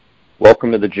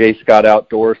Welcome to the J. Scott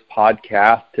Outdoors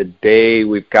podcast. Today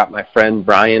we've got my friend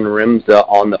Brian Rimza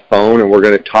on the phone, and we're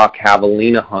going to talk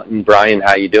javelina hunting. Brian,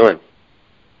 how you doing?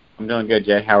 I'm doing good,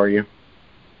 Jay. How are you?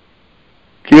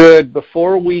 Good.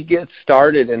 Before we get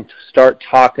started and start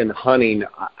talking hunting,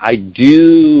 I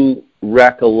do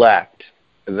recollect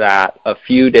that a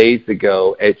few days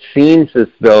ago it seems as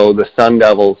though the Sun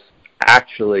Devils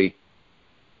actually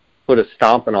put a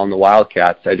stomping on the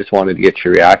Wildcats. I just wanted to get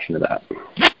your reaction to that.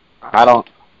 I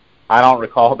don't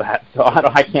recall that, so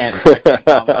I can't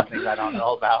comment things I don't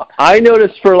know about. I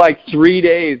noticed for like 3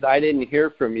 days I didn't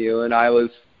hear from you, and I was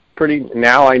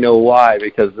now I know why,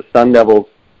 because the Sun Devils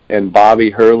and Bobby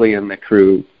Hurley and the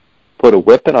crew put a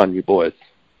whipping on you boys.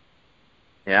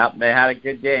 Yeah, they had a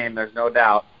good game, there's no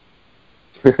doubt.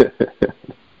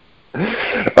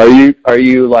 Are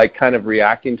you like kind of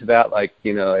reacting to that, like,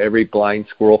 you know, every blind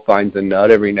squirrel finds a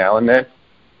nut every now and then?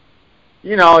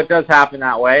 You know, it does happen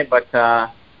that way, but I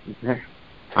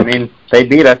mean, they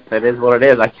beat us. It is what it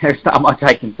is. There's not much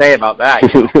I can say about that.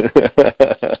 You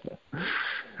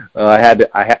know?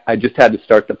 I just had to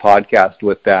start the podcast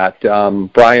with that.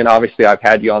 Brian, obviously I've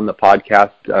had you on the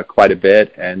podcast quite a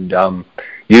bit, and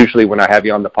usually when I have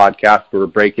you on the podcast, we're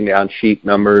breaking down sheep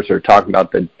numbers or talking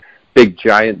about the big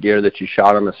giant deer that you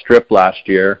shot on the strip last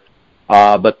year.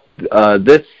 But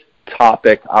this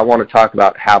topic, I want to talk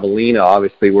about javelina.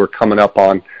 Obviously, we're coming up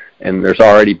on, and there's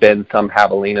already been some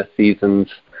javelina seasons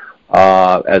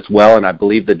as well, and I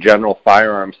believe the general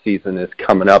firearms season is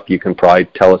coming up. You can probably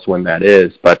tell us when that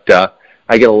is, but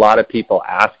I get a lot of people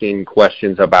asking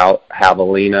questions about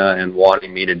javelina and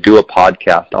wanting me to do a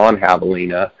podcast on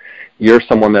javelina. You're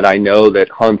someone that I know that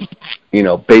hunts, you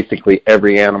know, basically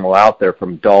every animal out there,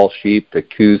 from Dall sheep to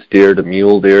Coues deer to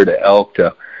mule deer to elk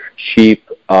to sheep,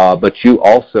 but you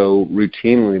also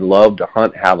routinely love to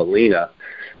hunt javelina.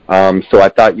 So I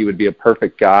thought you would be a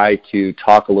perfect guy to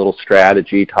talk a little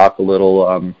strategy, talk a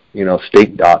little,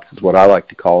 stink dots is what I like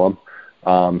to call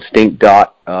them. Stink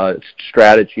dot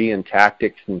strategy and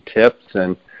tactics and tips,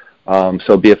 and so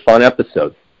it'll be a fun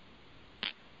episode.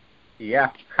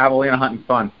 Yeah, javelina hunting's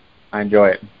fun. I enjoy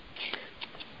it.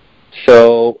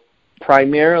 So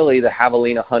primarily the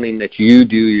javelina hunting that you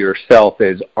do yourself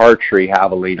is archery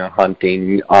javelina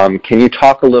hunting. Can you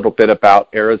talk a little bit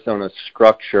about Arizona's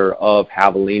structure of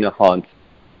javelina hunts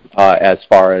as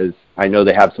far as, I know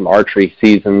they have some archery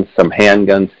seasons, some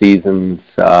handgun seasons,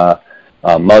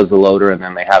 muzzleloader, and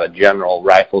then they have a general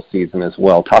rifle season as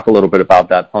well. Talk a little bit about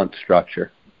that hunt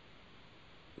structure.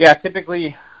 Yeah,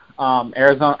 typically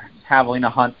Arizona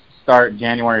javelina hunts start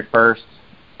January 1st,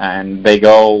 and they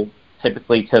go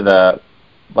typically to the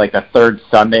third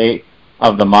Sunday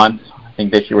of the month. I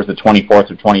think this year was the 24th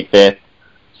or 25th.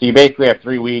 So you basically have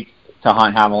 3 weeks to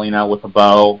hunt javelina with a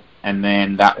bow, and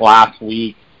then that last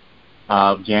week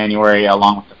of January,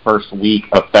 along with the first week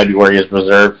of February, is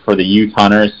reserved for the youth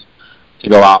hunters to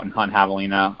go out and hunt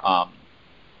javelina,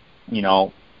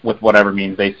 with whatever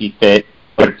means they see fit.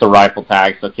 But it's a rifle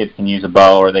tag, so kids can use a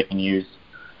bow or they can use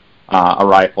a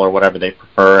rifle or whatever they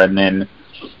prefer. And then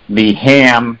the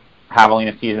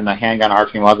javelina season, the handgun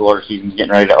archery muzzleloader season, is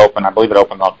getting ready to open. I believe it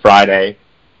opens on Friday,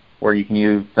 where you can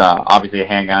use obviously a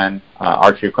handgun,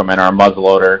 archery equipment, or a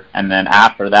muzzleloader. And then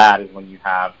after that is when you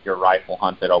have your rifle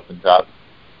hunt that opens up.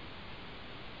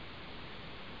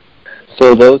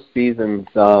 So those seasons,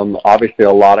 obviously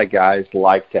a lot of guys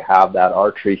like to have that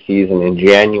archery season in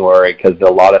January, because a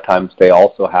lot of times they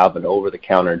also have an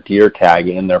over-the-counter deer tag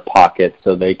in their pocket,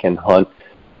 so they can hunt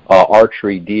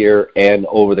archery deer and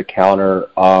over-the-counter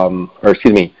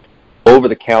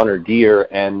deer,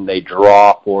 and they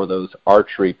draw for those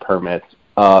archery permits.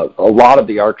 A lot of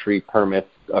the archery permits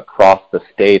across the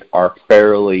state are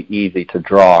fairly easy to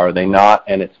draw, are they not?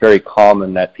 And it's very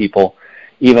common that people,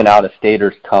 even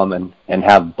out-of-staters, come and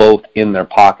have both in their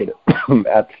pocket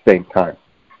at the same time.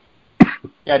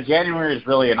 Yeah, January is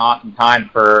really an awesome time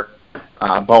for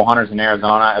bow hunters in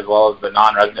Arizona, as well as the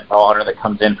non-resident bow hunter that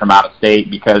comes in from out of state,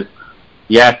 because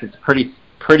yes, it's pretty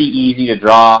easy to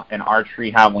draw an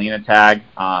archery javelina tag.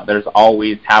 There's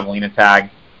always javelina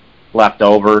tags left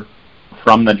over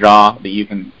from the draw that you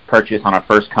can purchase on a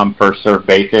first-come, first-served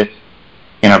basis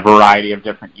in a variety of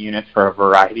different units for a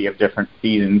variety of different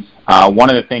seasons.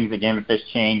 One of the things that Game & Fish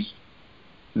changed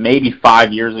maybe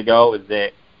 5 years ago is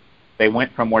that they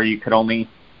went from where you could only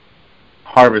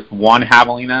harvest one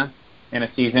javelina in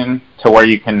a season to where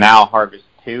you can now harvest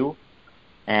two.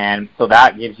 And so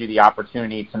that gives you the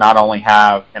opportunity to not only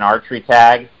have an archery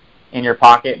tag in your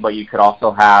pocket, but you could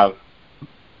also have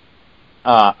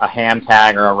a ham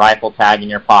tag or a rifle tag in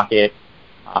your pocket.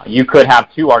 You could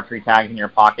have two archery tags in your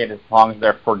pocket as long as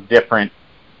they're for different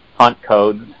hunt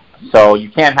codes. So you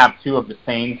can't have two of the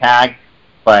same tag,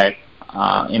 but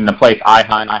in the place I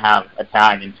hunt, I have a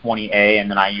tag in 20A, and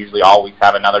then I usually always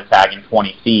have another tag in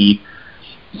 20C,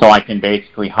 so I can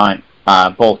basically hunt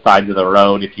both sides of the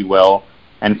road, if you will.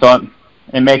 And so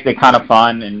it makes it kind of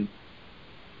fun, and,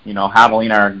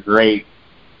 javelina are a great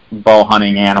bow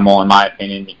hunting animal, in my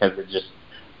opinion, because it's just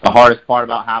the hardest part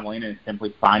about javelina is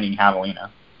simply finding javelina.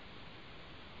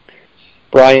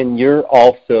 Brian, you're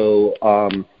also,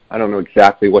 I don't know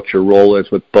exactly what your role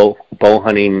is with bow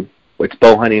hunting. It's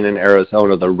bow hunting in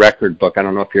Arizona, the record book. I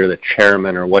don't know if you're the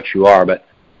chairman or what you are, but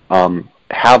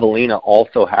javelina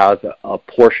also has a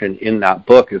portion in that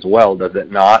book as well, does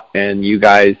it not? And you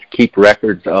guys keep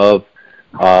records of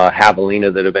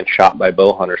javelina that have been shot by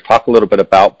bow hunters. Talk a little bit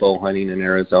about bow hunting in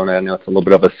Arizona. I know it's a little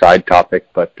bit of a side topic,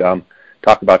 but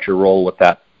talk about your role with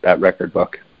that record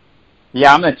book.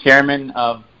 Yeah, I'm the chairman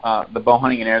of the Bow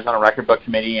Hunting in Arizona Record Book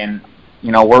Committee, and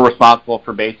we're responsible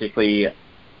for basically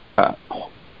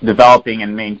developing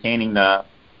and maintaining the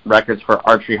records for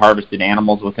archery harvested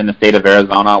animals within the state of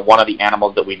Arizona. One of the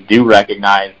animals that we do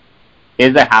recognize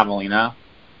is a javelina,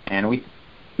 and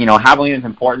javelina is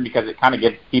important because it kind of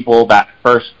gives people that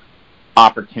first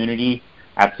opportunity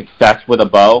at success with a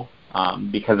bow,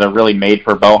 because they're really made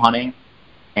for bow hunting,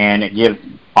 and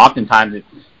oftentimes it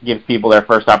gives people their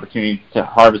first opportunity to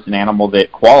harvest an animal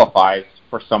that qualifies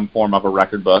for some form of a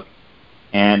record book.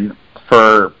 And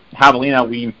for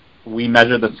javelina, we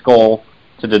measure the skull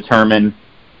to determine,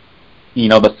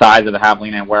 the size of the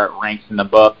javelina and where it ranks in the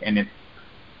book, and it's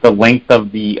the length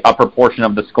of the upper portion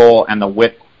of the skull and the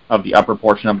width of the upper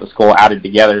portion of the skull added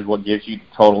together is what gives you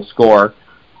the total score.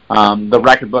 The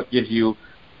record book gives you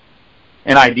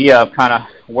an idea of kind of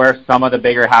where some of the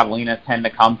bigger javelinas tend to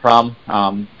come from,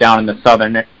 down in the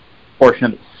southeast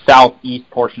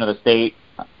portion of the state,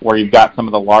 where you've got some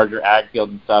of the larger ag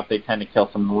fields and stuff. They tend to kill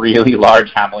some really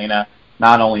large javelina,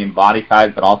 not only in body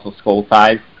size but also skull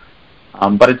size.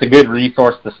 But it's a good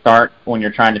resource to start when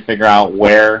you're trying to figure out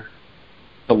where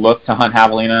to look to hunt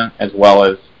javelina, as well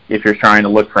as if you're trying to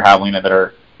look for javelina that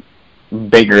are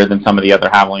bigger than some of the other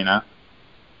javelina.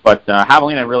 But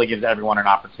javelina really gives everyone an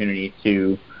opportunity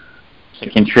to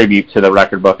contribute to the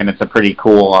record book, and it's a pretty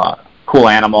cool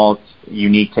animal. It's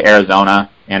unique to Arizona,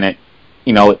 and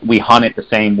we hunt it the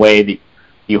same way that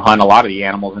you hunt a lot of the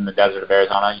animals in the desert of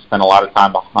Arizona. You spend a lot of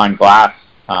time behind glass,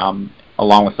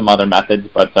 along with some other methods,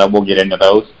 but we'll get into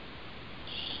those.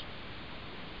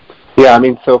 Yeah,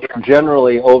 so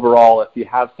generally, overall, if you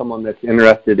have someone that's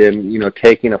interested in,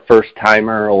 taking a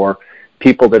first-timer, or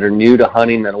people that are new to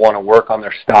hunting that want to work on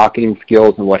their stalking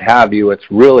skills and what have you, it's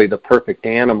really the perfect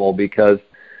animal because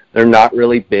they're not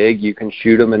really big. You can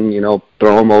shoot them and,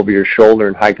 throw them over your shoulder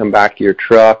and hike them back to your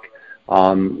truck.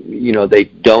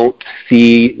 They don't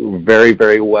see very,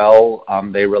 very well.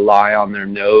 They rely on their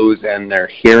nose and their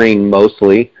hearing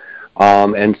mostly.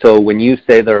 And so when you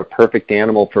say they're a perfect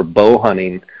animal for bow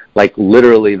hunting, like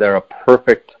literally they're a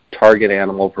perfect target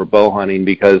animal for bow hunting,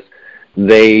 because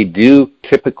they do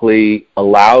typically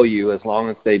allow you, as long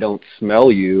as they don't smell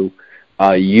you,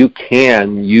 you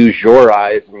can use your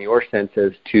eyes and your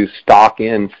senses to stalk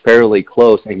in fairly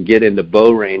close and get into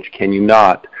bow range, can you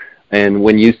not? And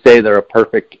when you say they're a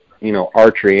perfect,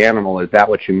 archery animal, is that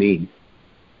what you mean?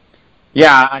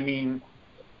 Yeah,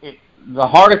 the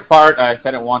hardest part, I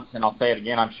said it once and I'll say it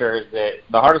again, I'm sure, is that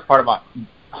the hardest part about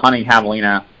hunting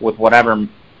javelina with whatever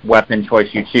weapon choice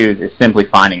you choose is simply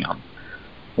finding them.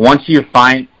 Once you've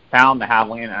found the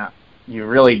javelina, you've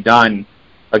really done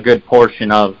a good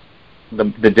portion of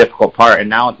the difficult part, and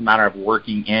now it's a matter of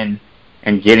working in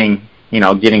and getting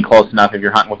close enough if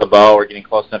you're hunting with a bow, or getting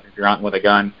close enough if you're hunting with a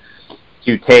gun,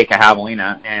 to take a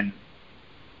javelina. And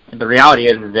the reality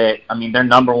is that, their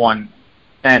number one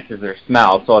sense is their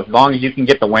smell. So as long as you can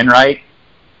get the wind right,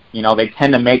 they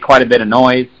tend to make quite a bit of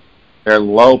noise. They're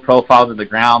low profile to the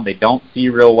ground. They don't see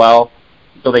real well.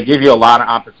 So they give you a lot of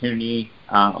opportunity.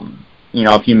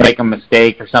 If you make a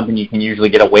mistake or something, you can usually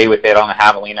get away with it on a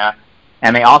javelina.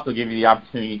 And they also give you the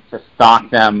opportunity to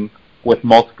stalk them with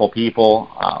multiple people.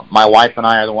 My wife and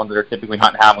I are the ones that are typically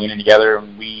hunting javelina together,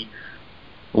 and we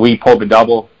pulled the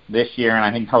double this year, and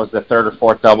I think that was the third or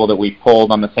fourth double that we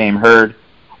pulled on the same herd.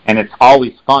 And it's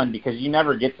always fun because you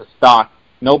never get to stalk.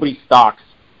 Nobody stalks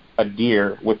a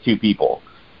deer with two people.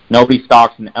 Nobody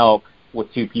stalks an elk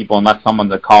with two people unless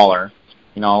someone's a caller.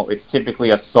 It's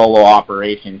typically a solo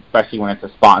operation, especially when it's a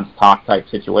spot and stalk type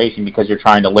situation, because you're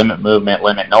trying to limit movement,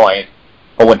 limit noise.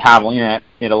 But with javelina,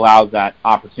 it allows that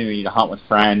opportunity to hunt with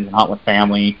friends and hunt with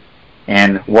family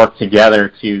and work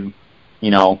together to,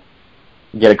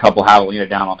 get a couple javelina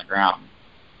down on the ground.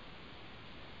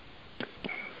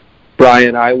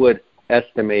 Brian, I would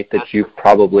estimate that you've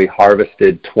probably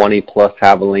harvested 20 plus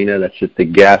javelina. That's just a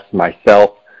guess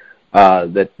myself,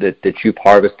 that you've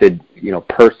harvested,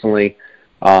 personally.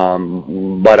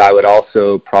 But I would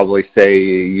also probably say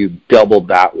you've doubled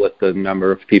that with the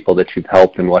number of people that you've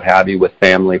helped and what have you, with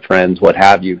family, friends, what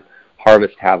have you,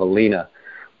 harvest javelina.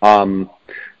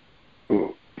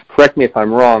 Correct me if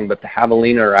I'm wrong, but the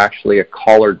javelina are actually a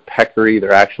collared peccary.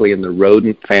 They're actually in the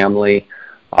rodent family.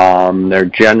 They're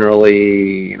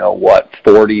generally,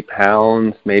 40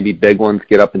 pounds. Maybe big ones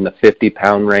get up in the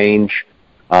 50-pound range.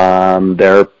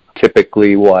 They're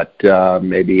typically,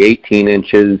 maybe 18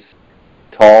 inches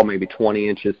tall, maybe 20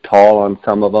 inches tall on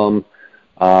some of them.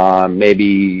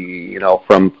 Maybe,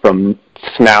 from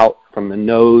snout, from the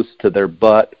nose to their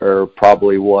butt, are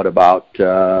probably about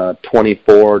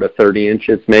 24 to 30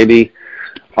 inches maybe.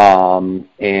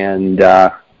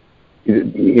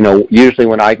 Usually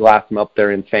when I glass them up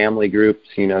there in family groups,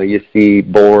 you see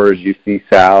boars, you see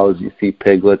sows, you see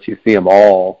piglets, you see them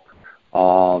all.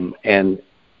 And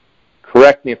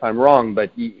correct me if I'm wrong,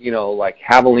 but like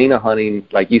javelina hunting,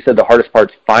 like you said, the hardest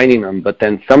part's finding them, but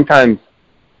then sometimes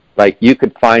like you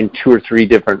could find 2 or 3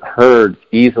 different herds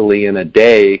easily in a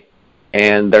day,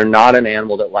 and they're not an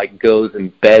animal that like goes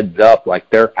and beds up. Like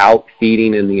they're out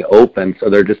feeding in the open, so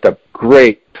they're just a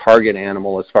great target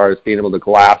animal as far as being able to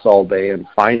glass all day and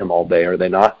find them all day, are they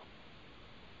not?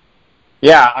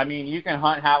 Yeah, I mean, you can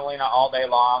hunt javelina all day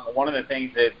long. One of the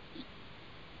things that's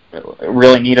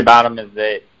really neat about them is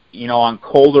that, on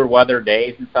colder weather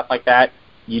days and stuff like that,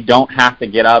 you don't have to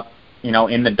get up,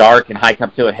 in the dark and hike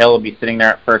up to a hill and be sitting there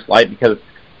at first light, because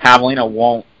javelina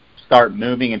won't start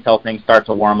moving until things start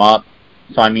to warm up.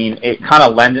 So, I mean, it kind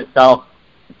of lends itself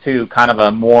to kind of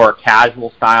a more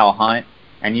casual style hunt,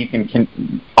 and you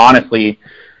can honestly,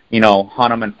 hunt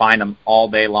them and find them all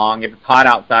day long. If it's hot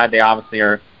outside, they obviously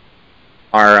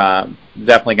are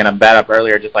definitely going to bed up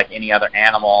earlier, just like any other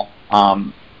animal.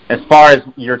 As far as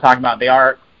you're talking about, they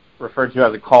are referred to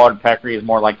as a collared peccary, is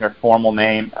more like their formal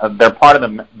name. They're part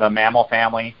of the mammal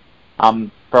family.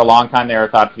 For a long time, they were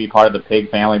thought to be part of the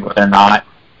pig family, but they're not.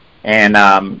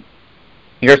 And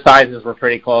your sizes were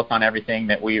pretty close on everything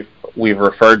that we've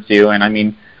referred to. And I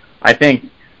mean, I think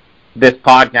this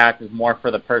podcast is more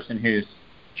for the person who's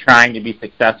trying to be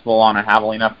successful on a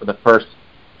javelina for the first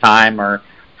time or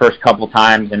first couple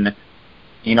times. And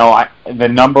the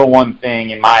number one thing,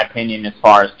 in my opinion, as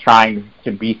far as trying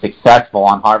to be successful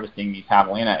on harvesting these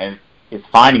javelina is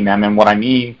finding them. And what I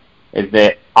mean is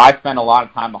that I spend a lot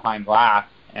of time behind glass,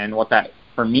 and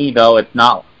for me though, it's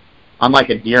not unlike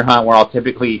a deer hunt where I'll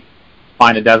typically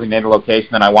find a designated location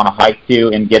that I want to hike to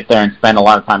and get there and spend a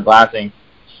lot of time glassing.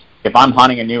 If I'm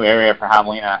hunting a new area for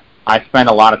javelina, I spend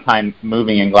a lot of time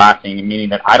moving and glassing, meaning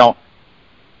that I don't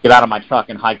get out of my truck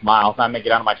and hike miles. I may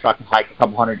get out of my truck and hike a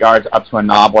couple hundred yards up to a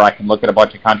knob where I can look at a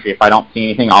bunch of country. If I don't see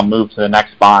anything, I'll move to the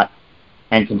next spot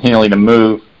and continually to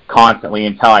move constantly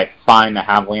until I find the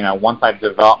javelina. Once I've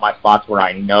developed my spots where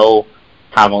I know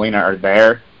javelina are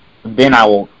there, then I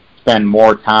will spend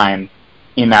more time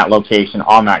in that location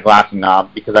on that glassing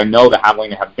knob, because I know the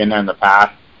javelina have been there in the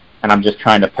past and I'm just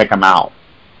trying to pick them out.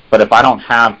 But if I don't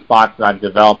have spots that I've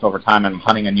developed over time and I'm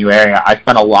hunting a new area, I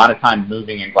spend a lot of time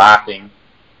moving and glassing,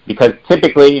 because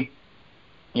typically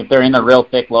if they're in the real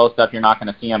thick, low stuff, you're not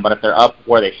going to see them. But if they're up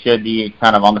where they should be,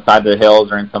 kind of on the side of the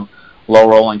hills or in some low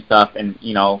rolling stuff, and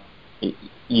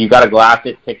you got to glass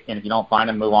it, and if you don't find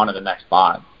them, move on to the next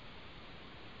spot.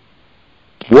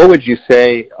 What would you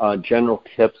say general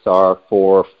tips are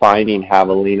for finding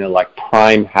javelina, like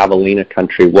prime javelina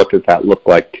country? What does that look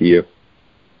like to you?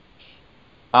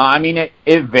 I mean,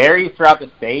 it varies throughout the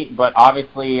state, but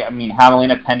obviously, I mean,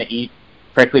 javelina tend to eat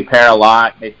prickly pear a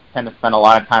lot. They tend to spend a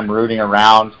lot of time rooting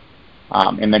around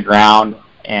in the ground,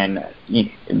 and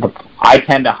I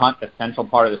tend to hunt the central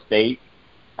part of the state,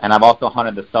 and I've also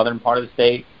hunted the southern part of the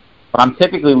state, but I'm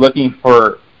typically looking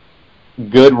for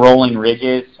good rolling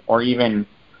ridges or even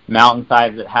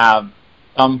mountainsides that have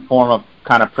some form of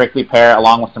kind of prickly pear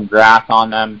along with some grass on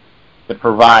them that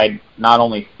provide not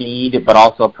only feed but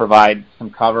also provide some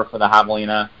cover for the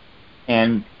javelina.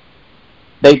 And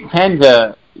they tend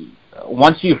to,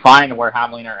 once you find where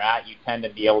javelina are at, you tend to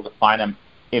be able to find them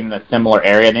in a similar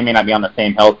area. They may not be on the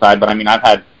same hillside, but I mean, I've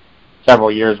had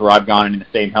several years where I've gone into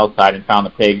the same hillside and found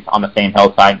the pigs on the same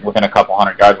hillside within a couple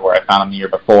hundred yards where I found them the year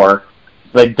before.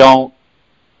 So they don't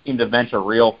seem to venture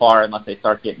real far unless they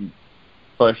start getting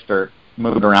pushed or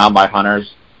moved around by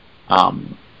hunters.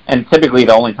 And typically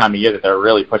the only time of year that they're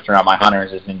really pushed around by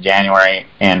hunters is in January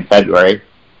and February.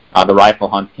 The rifle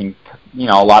hunt can,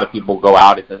 a lot of people go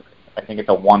out. I think it's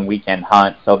a one weekend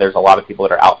hunt, so there's a lot of people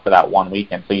that are out for that one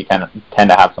weekend, so you tend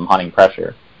to have some hunting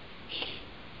pressure.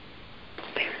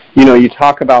 You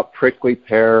talk about prickly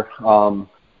pear.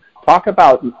 Talk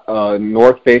about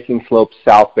north-facing slopes,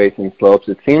 south-facing slopes.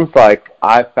 It seems like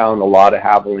I've found a lot of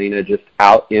javelina just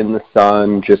out in the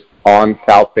sun, just on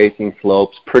south-facing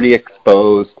slopes, pretty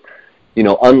exposed.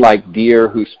 Unlike deer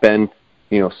who spend,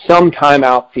 some time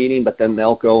out feeding, but then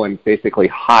they'll go and basically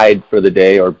hide for the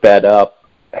day or bed up.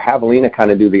 Javelina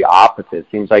kind of do the opposite.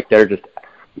 Seems like they're just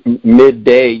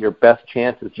midday. Your best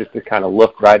chance is just to kind of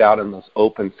look right out on those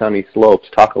open, sunny slopes.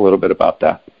 Talk a little bit about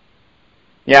that.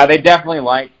 Yeah, they definitely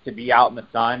like to be out in the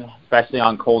sun, especially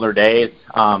on colder days.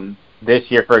 This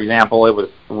year, for example, it was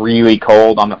really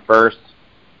cold on the 1st,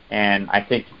 and I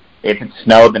think it had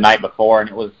snowed the night before, and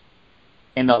it was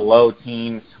in the low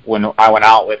teens when I went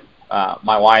out with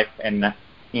my wife, and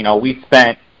we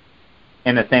spent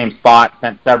in the same spot,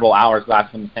 spent several hours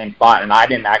glassing in the same spot, and I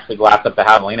didn't actually glass up the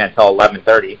javelina until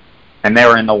 11:30, and they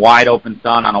were in the wide open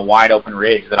sun on a wide open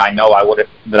ridge that I know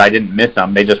that I didn't miss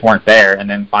them. They just weren't there, and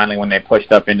then finally when they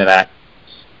pushed up into that,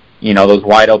 those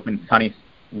wide open sunny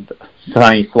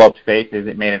sloped spaces,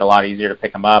 it made it a lot easier to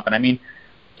pick them up. And I mean,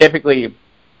 typically,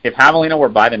 if javelina were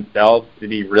by themselves, it'd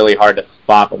be really hard to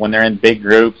spot, but when they're in big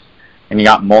groups and you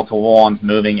got multiple ones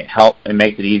moving, it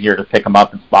makes it easier to pick them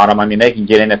up and spot them. I mean, they can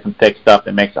get into some thick stuff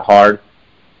that makes it hard,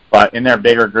 but in their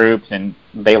bigger groups, and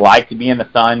they like to be in the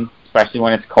sun, especially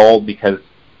when it's cold, because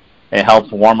it helps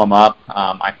warm them up.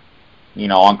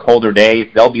 On colder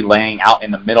days, they'll be laying out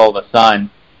in the middle of the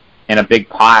sun in a big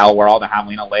pile where all the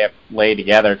javelina lay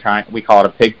together. We call it a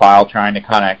pig pile, trying to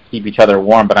kind of keep each other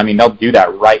warm. But I mean, they'll do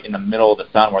that right in the middle of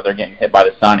the sun where they're getting hit by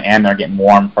the sun and they're getting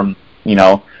warm from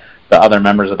the other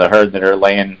members of the herd that are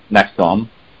laying next to them.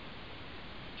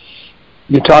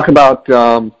 You talk about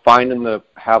finding the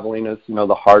javelinas,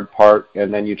 the hard part,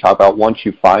 and then you talk about once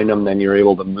you find them, then you're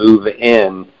able to move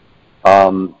in.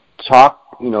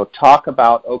 Talk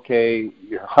about, okay,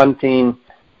 you're hunting,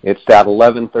 it's that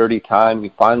 11:30 time,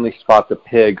 you finally spot the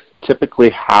pigs. Typically,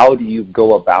 how do you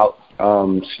go about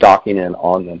stalking in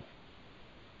on them?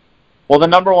 Well, the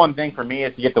number one thing for me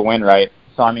is to get the wind right.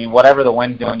 So, I mean, whatever the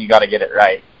wind's doing, you got to get it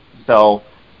right. So,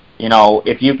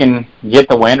 if you can get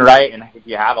the wind right, and if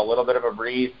you have a little bit of a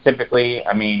breeze, typically,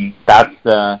 I mean, that's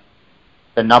the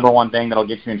number one thing that'll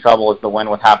get you in trouble is the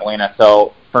wind with javelina.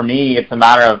 So for me, it's a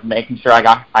matter of making sure I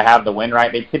have the wind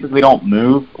right. They typically don't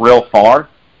move real far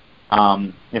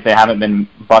if they haven't been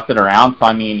busted around. So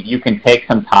I mean, you can take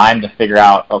some time to figure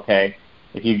out, okay,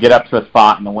 if you get up to a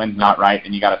spot and the wind's not right,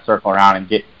 then you got to circle around and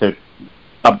get to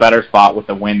a better spot with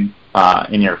the wind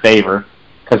in your favor.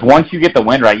 Because once you get the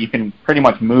wind right, you can pretty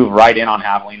much move right in on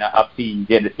javelina up to you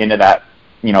get into that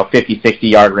 50, 60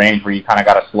 yard range where you kind of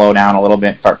got to slow down a little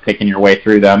bit and start picking your way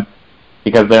through them,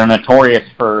 because they're notorious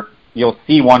for, you'll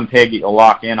see one pig that you'll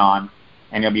lock in on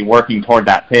and you'll be working toward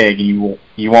that pig, and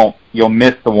you'll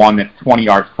miss the one that's 20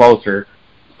 yards closer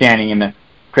standing in the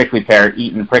prickly pear,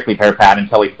 eating prickly pear pad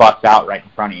until he busts out right in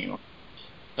front of you.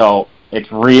 So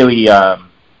it's really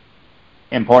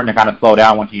important to kind of slow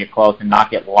down once you get close and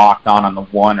not get locked on the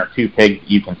one or two pigs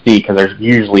that you can see, because there's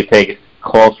usually pigs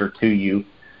closer to you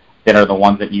that are the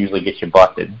ones that usually get you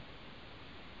busted.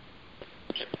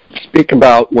 Speak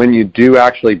about when you do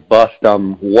actually bust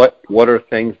them. What are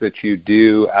things that you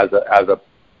do as a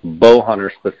bow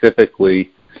hunter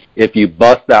specifically? If you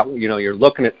bust that, you're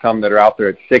looking at some that are out there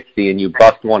at 60 and you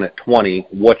bust one at 20.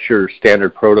 What's your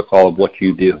standard protocol of what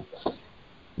you do?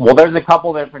 Well, there's a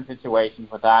couple different situations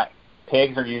with that.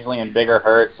 Pigs are usually in bigger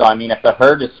herds, so I mean, if the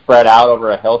herd is spread out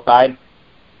over a hillside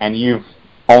and you've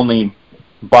only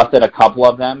busted a couple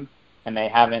of them and they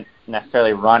haven't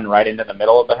necessarily run right into the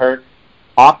middle of the herd,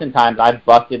 oftentimes I've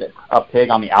busted a pig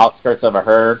on the outskirts of a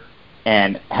herd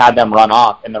and had them run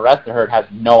off, and the rest of the herd has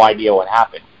no idea what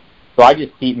happened. So I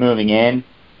just keep moving in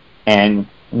and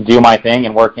do my thing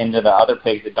and work into the other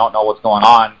pigs that don't know what's going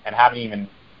on and haven't even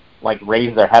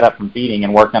raised their head up from feeding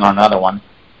and working on another one.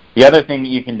 The other thing that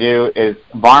you can do is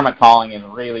varmint calling is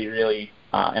really, really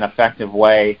an effective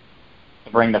way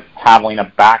to bring the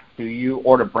javelina back to you,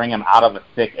 or to bring them out of a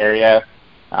thick area.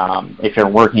 If you're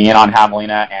working in on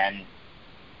javelina and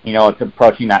it's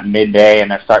approaching that midday and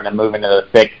they're starting to move into the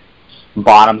thick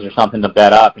bottoms or something to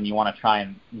bed up, and you want to try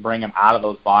and bring them out of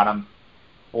those bottoms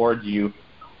towards you,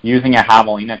 using a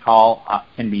javelina call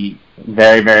can be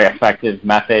very, very effective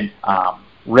method.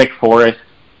 Rick Forrest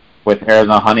with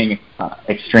Arizona Hunting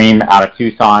Extreme out of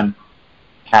Tucson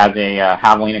has a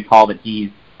javelina call that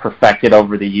he's perfected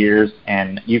over the years,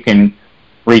 and you can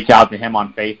reach out to him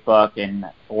on Facebook and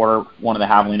order one of the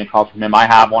javelina calls from him. I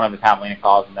have one of his javelina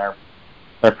calls, and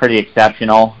they're pretty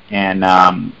exceptional, and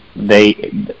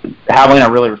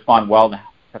javelina really respond well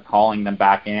to calling them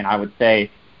back in. I would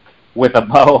say with a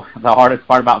bow, the hardest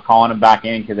part about calling them back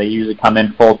in, because they usually come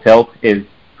in full tilt, is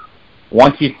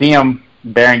once you see them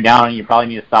bearing down, you probably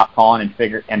need to stop calling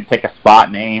and pick a spot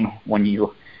and aim when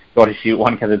you go to shoot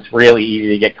one, because it's really easy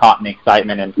to get caught in the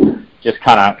excitement and just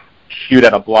kind of shoot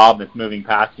at a blob that's moving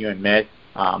past you and miss,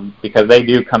 because they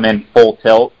do come in full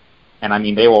tilt, and I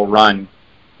mean they will run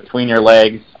between your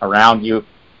legs, around you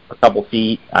a couple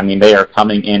feet. I mean they are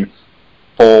coming in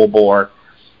full bore.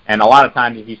 And a lot of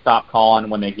times if you stop calling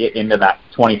when they get into that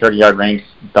 20, 30-yard range,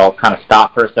 they'll kind of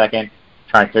stop for a second,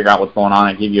 try and figure out what's going on,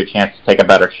 and give you a chance to take a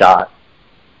better shot.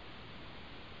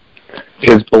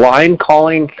 Is blind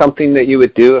calling something that you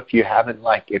would do if you haven't,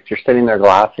 like, if you're sitting there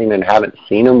glassing and haven't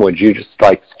seen them? Would you just,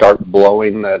 like, start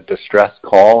blowing the distress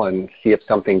call and see if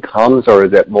something comes, or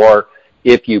is it more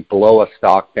if you blow a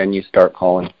stock, then you start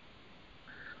calling?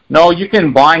 No, you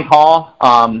can blind call.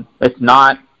 It's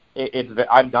not.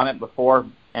 I've done it before,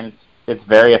 and it's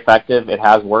very effective. It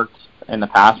has worked in the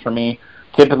past for me.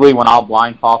 Typically, when I'll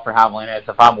blind call for javelina, it's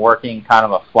if I'm working kind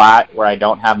of a flat where I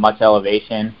don't have much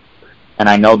elevation, and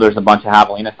I know there's a bunch of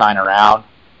javelina sign around,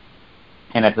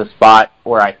 and it's a spot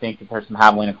where I think that there's some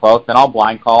javelina close, then I'll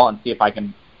blind call and see if I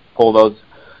can pull those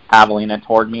javelina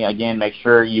toward me. Again, make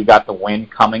sure you got the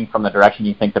wind coming from the direction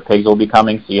you think the pigs will be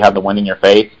coming, so you have the wind in your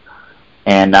face.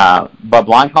 And but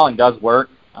blind calling does work.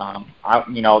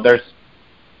 There's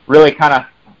really kind of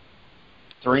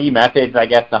three methods, I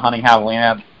guess, to hunting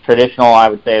javelina. Traditional, I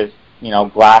would say, is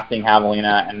glassing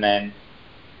javelina, and then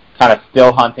kind of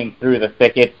still hunting through the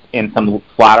thickets in some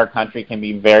flatter country can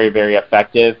be very, very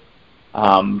effective.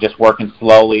 Just working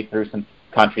slowly through some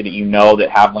country that that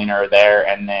javelina are there,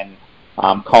 and then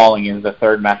calling is the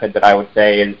third method that I would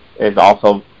say is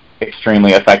also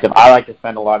extremely effective. I like to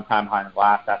spend a lot of time behind the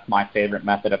glass. That's my favorite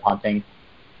method of hunting.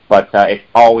 But it's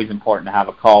always important to have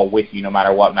a call with you no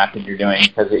matter what method you're doing,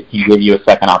 because it can give you a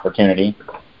second opportunity.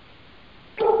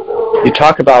 You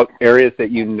talk about areas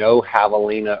that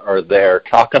javelina are there.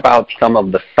 Talk about some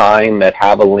of the sign that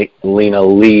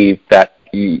javelina leave that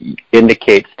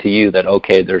indicates to you that,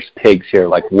 okay, there's pigs here.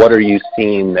 Like, what are you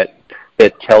seeing that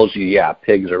tells you, yeah,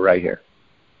 pigs are right here?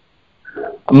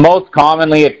 Most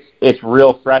commonly, it's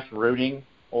real fresh rooting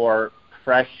or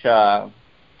fresh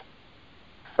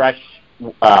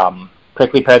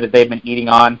prickly pear that they've been eating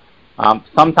on.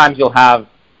 Sometimes you'll have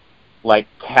like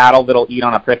cattle that'll eat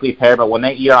on a prickly pear, but when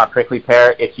they eat on a prickly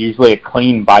pear, it's usually a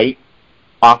clean bite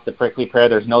off the prickly pear.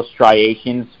 There's no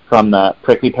striations from the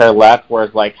prickly pear left,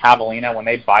 whereas like javelina, when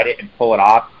they bite it and pull it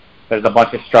off, there's a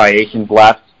bunch of striations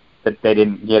left that they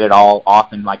didn't get it all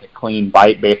off in like a clean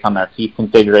bite based on their teeth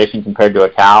configuration compared to a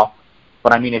cow.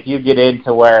 But I mean, if you get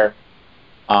into where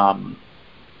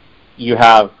you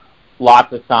have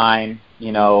lots of sign,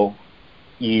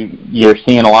 you're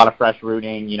seeing a lot of fresh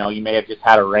rooting, you may have just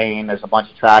had a rain, there's a bunch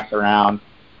of tracks around,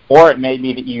 or it may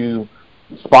be that you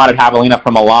spotted javelina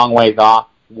from a long ways off,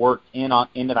 worked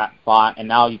into that spot, and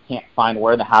now you can't find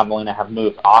where the javelina have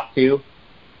moved off to.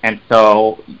 And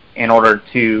so in order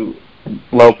to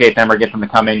locate them or get them to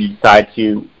come in, you decide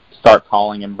to start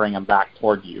calling and bring them back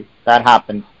toward you. That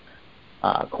happens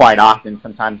quite often.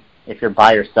 Sometimes if you're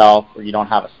by yourself or you don't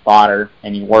have a spotter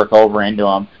and you work over into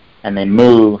them and they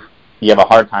move, you have a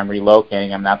hard time relocating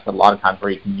them. That's a lot of times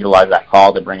where you can utilize that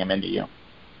call to bring them into you.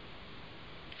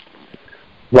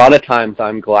 A lot of times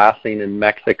I'm glassing in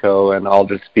Mexico, and I'll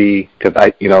just be,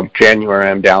 because January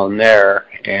I'm down there,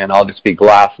 and I'll just be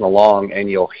glassing along, and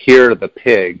you'll hear the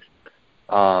pigs.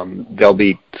 They'll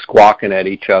be squawking at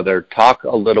each other. Talk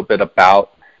a little bit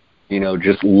about,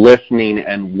 just listening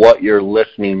and what you're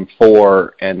listening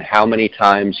for, and how many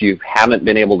times you haven't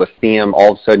been able to see them,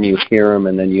 all of a sudden you hear them,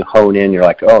 and then you hone in, you're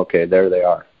like, oh, okay, there they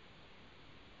are.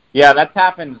 Yeah, that's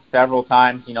happened several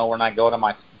times, when I go to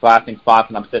my glassing spots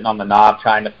and I'm sitting on the knob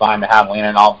trying to find the javelina,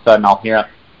 and all of a sudden I'll hear it.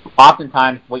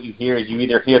 Oftentimes what you hear is you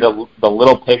either hear the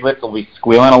little piglets will be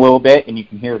squealing a little bit, and you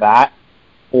can hear that,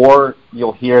 or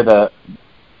you'll hear the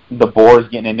boars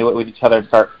getting into it with each other and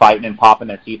start fighting and popping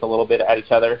their teeth a little bit at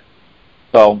each other.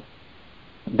 So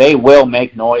they will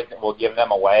make noise that will give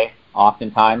them away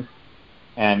oftentimes.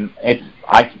 And it's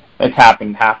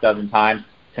happened half dozen times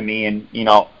to me. And,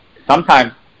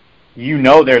 sometimes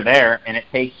they're there, and it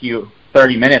takes you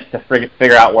 30 minutes to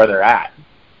figure out where they're at,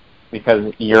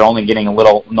 because you're only getting a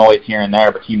little noise here and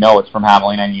there, but it's from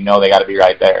javelina, and they got to be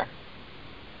right there.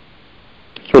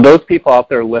 For those people out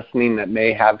there listening that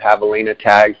may have javelina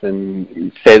tags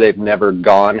and say they've never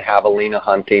gone javelina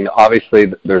hunting, obviously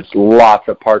there's lots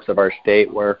of parts of our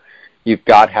state where you've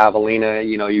got javelina,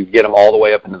 you get them all the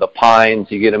way up into the pines,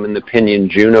 you get them in the pinyon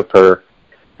juniper,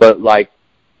 but like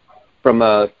from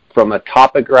a from a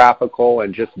topographical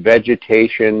and just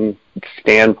vegetation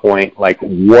standpoint, like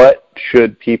what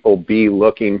should people be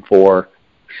looking for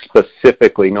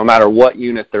specifically, no matter what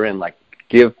unit they're in? Like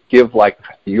give like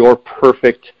your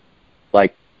perfect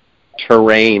like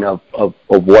terrain of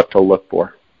what to look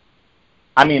for.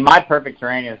 I mean, my perfect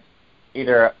terrain is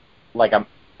either like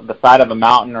the side of a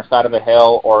mountain or side of a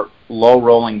hill, or low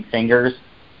rolling fingers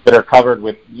that are covered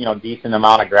with, decent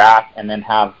amount of grass, and then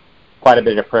have quite a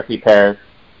bit of prickly pear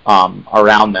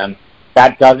around them.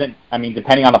 That doesn't, I mean,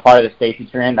 depending on the part of the state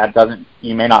that you're in,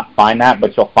 you may not find that,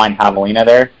 but you'll find javelina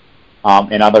there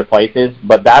in other places.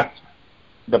 But that's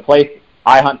the place.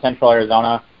 I hunt Central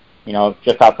Arizona,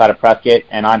 just outside of Prescott,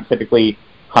 and I'm typically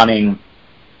hunting,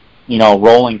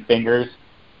 rolling fingers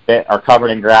that are covered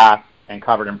in grass and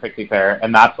covered in prickly pear,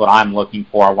 and that's what I'm looking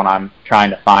for when I'm trying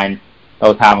to find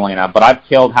those javelina. But I've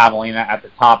killed javelina at the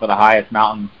top of the highest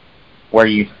mountains where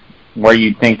you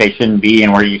think they shouldn't be,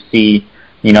 and where you see,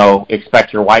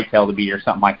 expect your whitetail to be or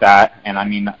something like that. And I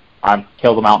mean, I've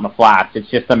killed them out in the flats. It's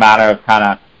just a matter of kind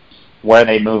of where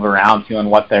they move around to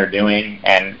and what they're doing,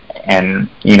 and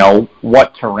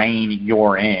what terrain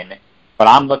you're in. But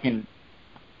I'm looking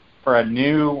for a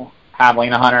new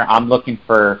javelina hunter. I'm looking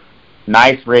for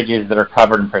nice ridges that are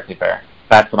covered in prickly pear.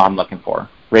 That's what I'm looking for.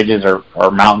 Ridges or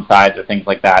mountainsides or things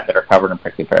like that are covered in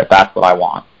prickly pear. That's what I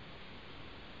want.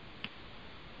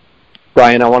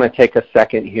 Brian, I want to take a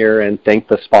second here and thank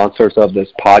the sponsors of this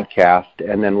podcast,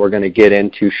 and then we're going to get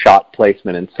into shot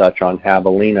placement and such on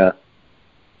javelina.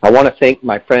 I want to thank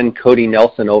my friend Cody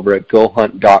Nelson over at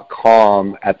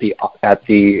GoHunt.com at the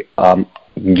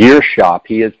gear shop.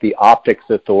 He is the optics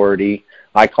authority.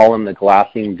 I call him the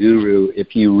glassing guru.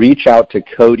 If you reach out to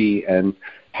Cody and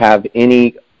have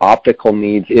any optical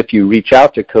needs, if you reach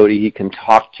out to Cody, he can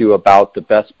talk to you about the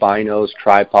best binos,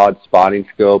 tripods, spotting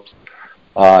scopes,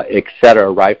 etc.,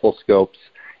 rifle scopes.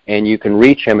 And you can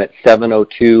reach him at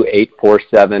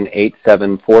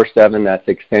 702-847-8747. That's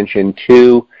extension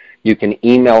 2. You can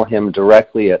email him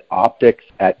directly at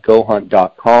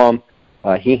optics@gohunt.com.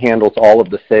 He handles all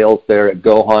of the sales there at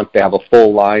GoHunt. They have a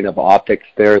full line of optics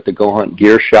there at the GoHunt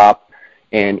Gear Shop.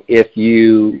 And if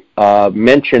you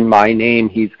mention my name,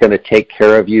 he's going to take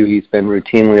care of you. He's been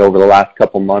routinely over the last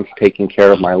couple months taking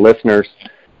care of my listeners.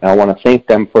 And I want to thank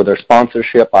them for their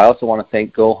sponsorship. I also want to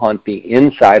thank GoHunt, the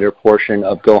insider portion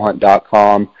of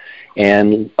GoHunt.com,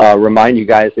 and remind you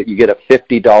guys that you get a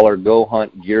 $50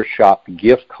 GoHunt Gear Shop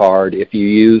gift card if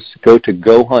you go to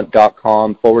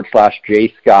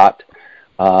GoHunt.com/JScott.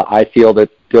 I feel that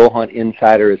GoHunt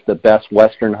Insider is the best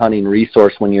Western hunting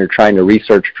resource when you're trying to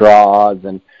research draw odds,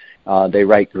 and they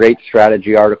write great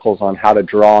strategy articles on how to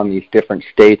draw in these different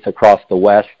states across the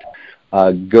West.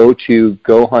 Go to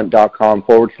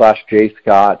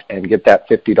GoHunt.com/JScott and get that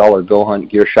 $50 GoHunt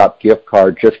Gear Shop gift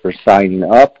card just for signing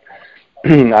up.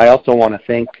 I also want to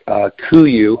thank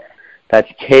KUIU.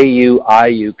 That's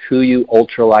KUIU, KUIU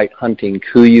Ultralight Hunting,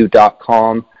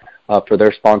 KUIU.com. For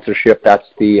their sponsorship. That's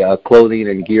the clothing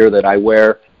and gear that I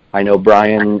wear. I know,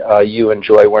 Brian, you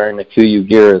enjoy wearing the KUIU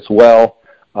gear as well.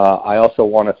 I also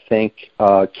want to thank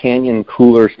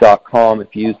CanyonCoolers.com.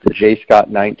 If you use the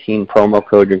JScott19 promo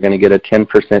code, you're going to get a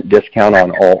 10% discount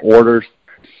on all orders.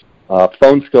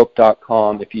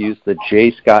 Phonescope.com. If you use the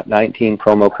JScott19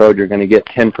 promo code, you're going to get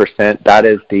 10%. That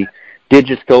is the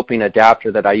digiscoping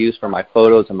adapter that I use for my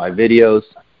photos and my videos.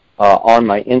 On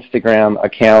my Instagram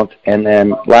account. And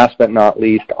then last but not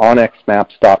least,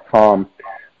 OnXMaps.com.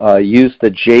 Use the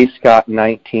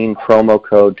JScott19 promo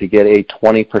code to get a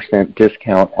 20%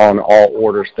 discount on all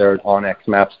orders there at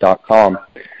OnXMaps.com.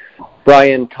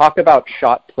 Brian, talk about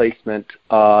shot placement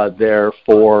there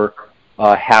for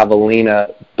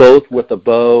javelina, both with a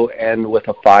bow and with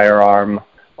a firearm,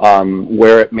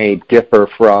 where it may differ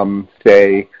from,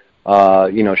 say,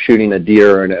 shooting a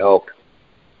deer or an elk.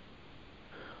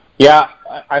 Yeah,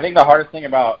 I think the hardest thing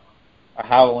about a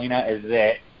javelina is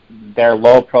that they're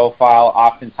low profile.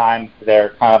 Oftentimes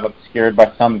they're kind of obscured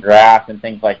by some grass and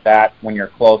things like that when you're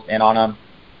close in on them.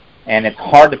 And it's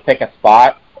hard to pick a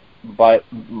spot, but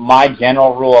my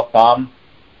general rule of thumb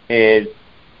is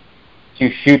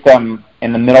to shoot them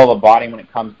in the middle of the body when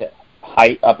it comes to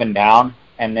height up and down.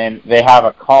 And then they have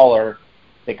a collar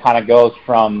that kind of goes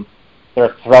from their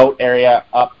throat area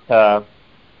up to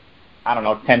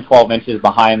 10, 12 inches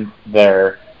behind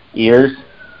their ears.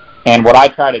 And what I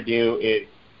try to do is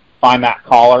find that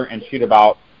collar and shoot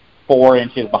about 4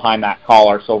 inches behind that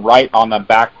collar. So right on the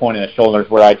back point of the shoulders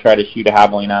where I try to shoot a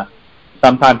javelina.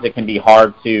 Sometimes it can be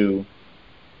hard to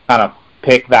kind of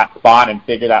pick that spot and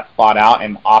figure that spot out.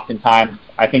 And oftentimes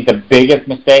I think the biggest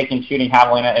mistake in shooting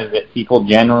javelina is that people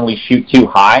generally shoot too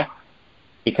high,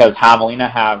 because javelina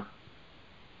have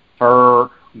fur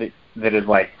that is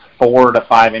like 4 to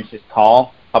 5 inches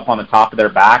tall up on the top of their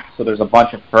back. So there's a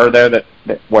bunch of fur there that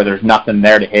where there's nothing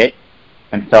there to hit.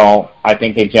 And so I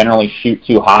think they generally shoot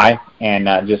too high and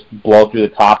just blow through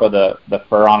the top of the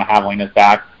fur on a javelina's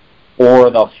back,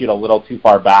 or they'll shoot a little too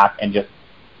far back and just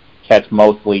catch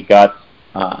mostly guts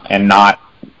and not,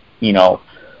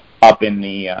 up in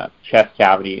the chest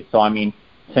cavity. So, I mean,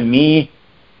 to me,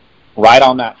 right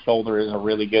on that shoulder is a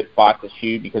really good spot to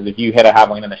shoot, because if you hit a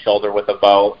javelina in the shoulder with a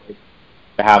bow,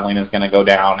 the javelina is going to go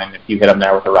down, and if you hit them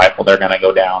there with a rifle, they're going to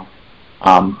go down.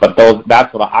 But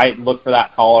that's what I look for,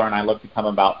 that collar, and I look to come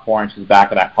about 4 inches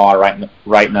back of that collar,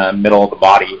 right in the middle of the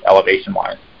body,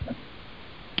 elevation-wise.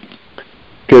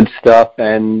 Good stuff.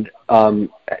 And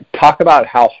talk about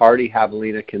how hardy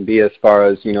javelina can be, as far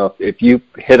as, if you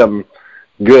hit them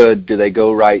good, do they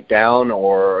go right down,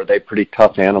 or are they pretty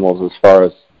tough animals as far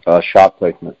as shot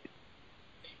placement?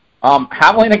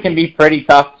 Javelina can be pretty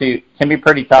tough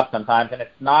sometimes, and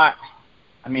it's not.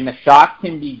 I mean, the shots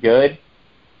can be good,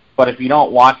 but if you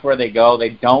don't watch where they go, they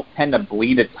don't tend to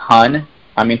bleed a ton.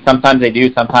 I mean, sometimes they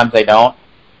do, sometimes they don't.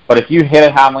 But if you hit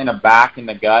a javelina back in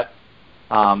the gut,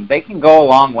 they can go a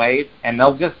long ways, and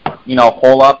they'll just,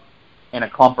 hole up in a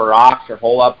clump of rocks or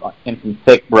hole up in some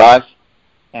thick brush,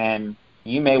 and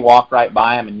you may walk right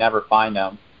by them and never find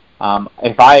them.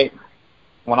 If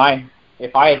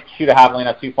I shoot a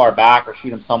javelina too far back, or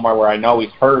shoot him somewhere where I know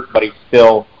he's hurt but he's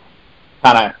still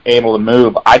kind of able to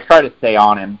move, I try to stay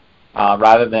on him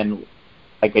rather than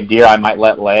like a deer I might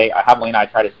let lay. A javelina I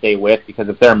try to stay with, because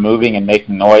if they're moving and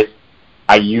making noise,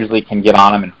 I usually can get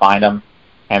on them and find them,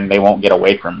 and they won't get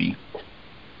away from me.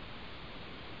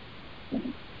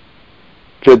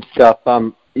 Good stuff.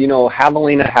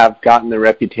 Javelina have gotten the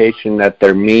reputation that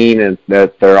they're mean and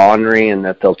that they're ornery and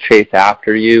that they'll chase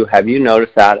after you. Have you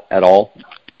noticed that at all?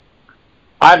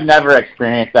 I've never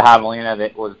experienced a javelina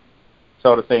that was,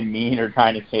 so to say, mean or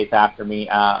trying to chase after me.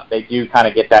 They do kind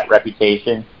of get that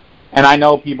reputation. And I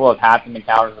know people have had some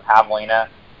encounters with javelina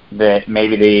that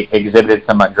maybe they exhibited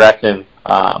some aggressive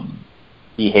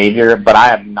behavior, but I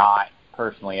have not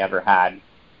personally ever had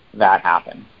that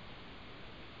happen.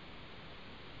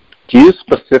 Do you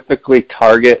specifically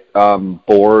target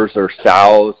boars or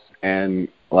sows? And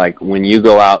like when you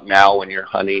go out now when you're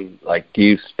hunting, like do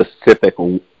you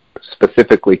specifically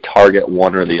target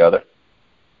one or the other?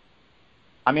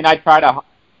 I mean, I try to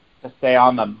stay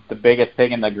on the biggest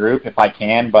thing in the group if I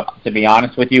can, but to be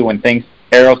honest with you, when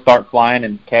arrows start flying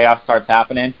and chaos starts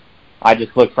happening, I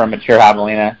just look for a mature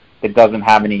javelina that doesn't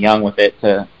have any young with it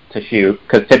to shoot.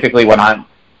 Because typically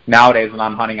nowadays when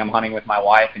I'm hunting with my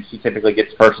wife, and she typically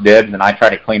gets first dibs, and I try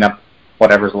to clean up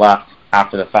whatever's left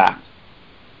after the fact.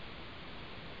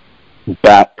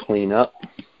 Bat clean up?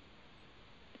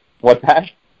 What's that?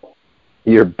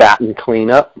 You're batting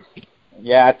clean up?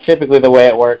 Yeah, it's typically the way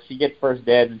it works. She gets first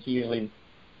dibs, and she usually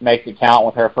makes it count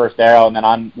with her first arrow, and then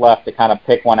I'm left to kind of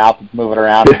pick one out to move it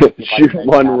around. Shoot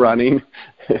one running.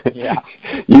 Yeah.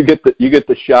 You get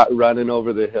the shot running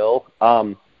over the hill.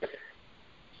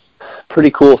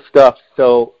 Pretty cool stuff.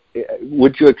 So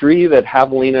would you agree that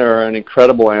javelina are an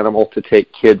incredible animal to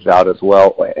take kids out as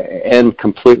well, and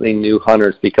completely new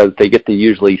hunters, because they get to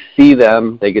usually see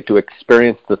them, they get to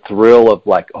experience the thrill of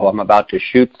like, oh, I'm about to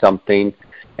shoot something,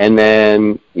 and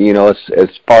then, as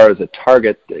far as a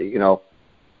target,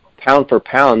 pound for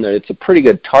pound, it's a pretty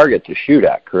good target to shoot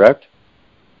at, correct?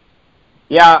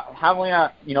 Yeah,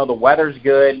 javelina, the weather's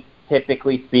good.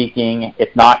 Typically speaking,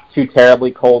 it's not too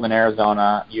terribly cold in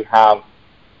Arizona.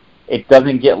 It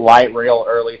doesn't get light real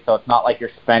early, so it's not like you're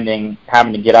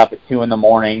having to get up at 2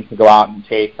 a.m. to go out and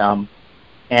chase them.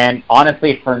 And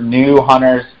honestly, for new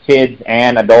hunters, kids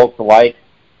and adults alike,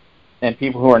 and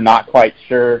people who are not quite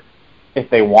sure if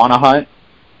they want to hunt,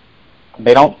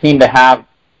 they don't seem to have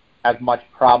as much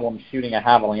problem shooting a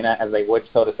javelina as they would,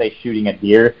 so to say, shooting a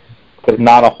deer, because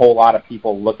not a whole lot of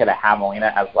people look at a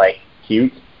javelina as like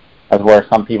cute, as where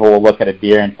some people will look at a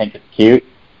deer and think it's cute.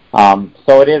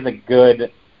 So it is a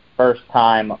good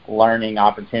first-time learning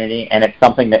opportunity, and it's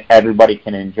something that everybody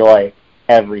can enjoy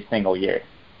every single year.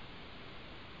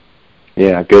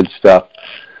 Yeah, good stuff.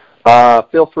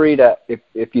 Feel free to,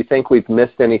 if you think we've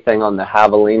missed anything on the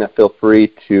javelina, feel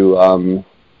free to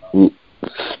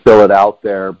spill it out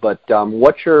there. But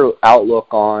what's your outlook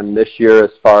on this year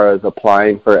as far as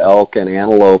applying for elk and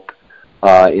antelope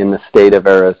in the state of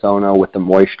Arizona with the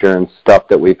moisture and stuff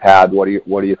that we've had? What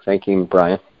are you thinking,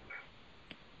 Brian?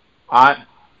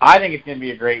 I think it's going to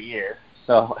be a great year.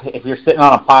 So if you're sitting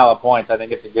on a pile of points, I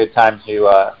think it's a good time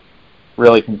to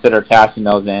really consider cashing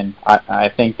those in.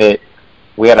 I think that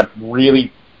we had a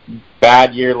really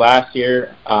bad year last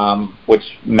year, which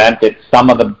meant that some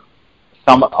of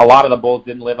a lot of the bulls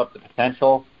didn't live up to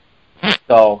potential,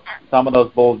 so some of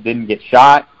those bulls didn't get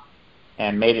shot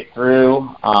and made it through.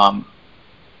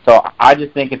 So I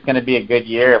just think it's going to be a good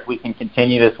year if we can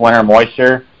continue this winter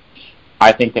moisture.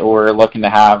 I think that we're looking to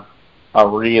have a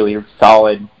really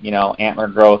solid, antler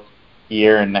growth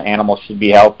year, and the animals should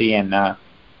be healthy, and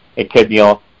it could be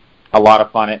a lot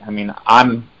of fun. I mean,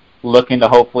 I'm looking to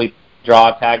hopefully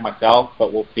draw a tag myself,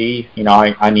 but we'll see.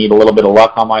 I need a little bit of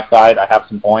luck on my side. I have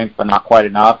some points, but not quite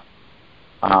enough.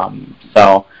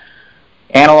 So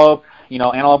antelope,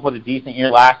 antelope was a decent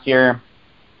year last year.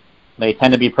 They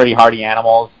tend to be pretty hardy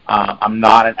animals. I'm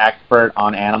not an expert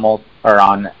on animals or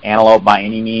on antelope by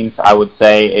any means. I would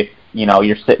say if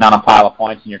you're sitting on a pile of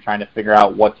points and you're trying to figure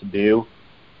out what to do,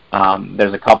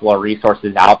 there's a couple of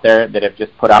resources out there that have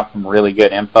just put out some really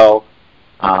good info.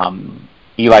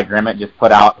 Eli Grimmett just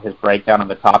put out his breakdown of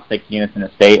the top 6 units in the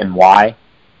state and why.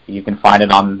 You can find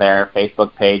it on their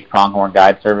Facebook page, Pronghorn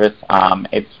Guide Service.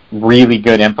 It's really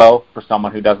good info for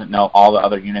someone who doesn't know all the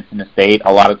other units in the state.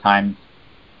 A lot of times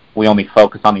we only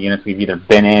focus on the units we've either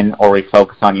been in, or we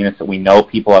focus on units that we know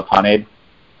people have hunted.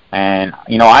 And,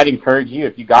 I'd encourage you,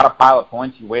 if you got a pile of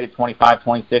points, you waited 25,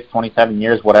 26, 27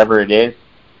 years, whatever it is,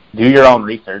 do your own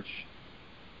research.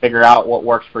 Figure out what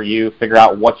works for you. Figure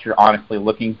out what you're honestly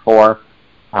looking for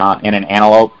in an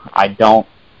antelope.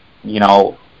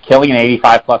 Killing an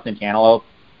 85-plus inch antelope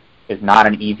is not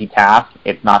an easy task.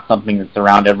 It's not something that's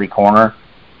around every corner.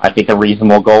 I think a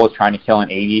reasonable goal is trying to kill an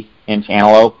 80-inch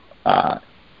antelope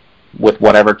with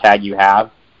whatever tag you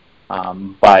have.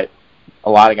 But a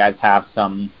lot of guys have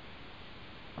some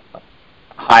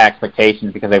high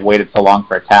expectations because they've waited so long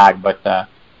for a tag. But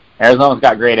Arizona's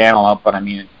got great antelope, but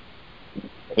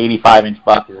 85-inch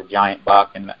buck is a giant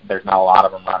buck, and there's not a lot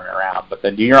of them running around. But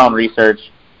do your own research.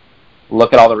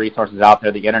 Look at all the resources out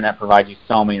there. The internet provides you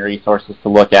so many resources to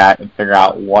look at and figure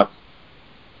out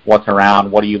what's around.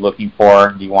 What are you looking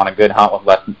for? Do you want a good hunt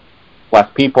with less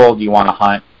people? Do you want a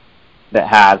hunt that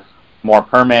has more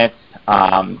permits?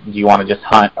 Do you want to just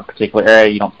hunt a particular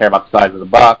area? You don't care about the size of the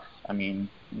bucks.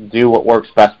 Do what works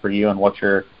best for you and what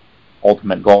your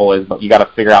ultimate goal is, but you got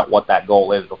to figure out what that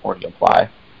goal is before you apply.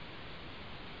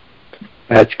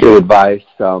 That's good advice.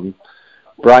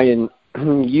 Brian,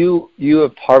 you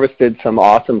have harvested some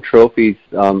awesome trophies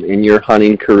in your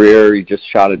hunting career. You just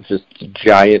shot a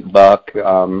giant buck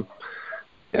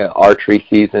archery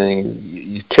season.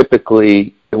 You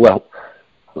typically,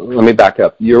 let me back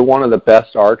up. You're one of the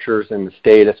best archers in the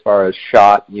state as far as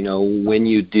shot. When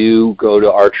you do go to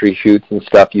archery shoots and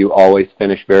stuff, you always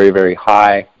finish very, very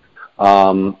high.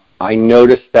 I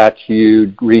noticed that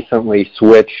you recently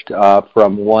switched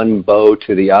from one bow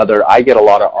to the other. I get a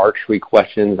lot of archery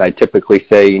questions. I typically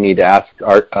say you need to ask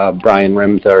Brian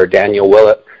Rimza or Daniel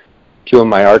Willett, two of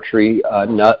my archery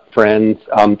nut friends.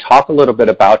 Talk a little bit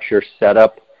about your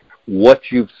setup, what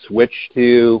you've switched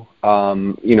to.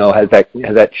 Has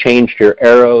that changed your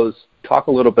arrows? Talk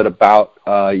a little bit about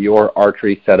your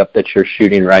archery setup that you're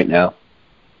shooting right now.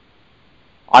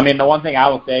 The one thing I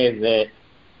will say is that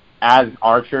as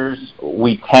archers,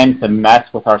 we tend to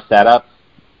mess with our setups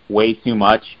way too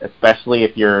much, especially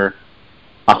if you're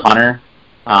a hunter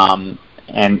and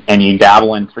you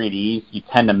dabble in 3Ds. You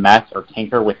tend to mess or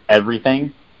tinker with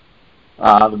everything.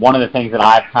 One of the things that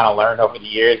I've kind of learned over the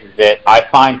years is that I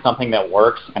find something that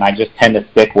works, and I just tend to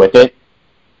stick with it,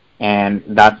 and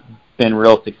that's been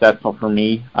real successful for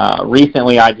me.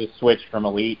 Recently, I just switched from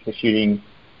Elite to shooting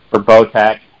for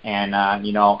Bowtech, and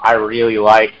I really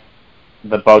like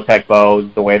the Bowtech bows,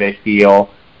 the way they feel,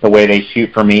 the way they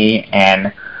shoot for me,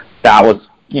 and that was,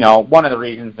 one of the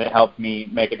reasons that helped me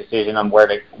make a decision on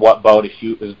what bow to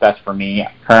shoot was best for me.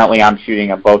 Currently, I'm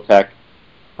shooting a Bowtech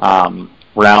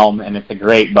Realm, and it's a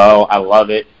great bow. I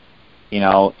love it.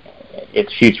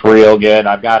 It shoots real good.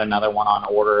 I've got another one on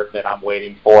order that I'm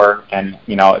waiting for, and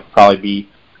it'll probably be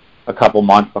a couple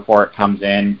months before it comes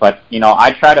in. But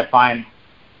I try to find.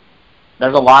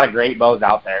 There's a lot of great bows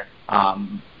out there.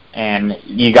 And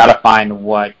you got to find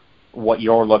what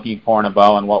you're looking for in a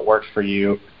bow and what works for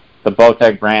you. The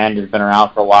Bowtech brand has been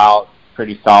around for a while. It's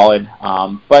pretty solid.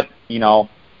 But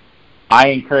I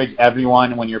encourage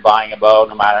everyone, when you're buying a bow,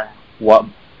 no matter what,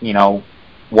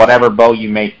 whatever bow you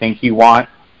may think you want,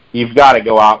 you've got to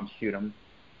go out and shoot them.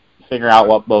 Figure out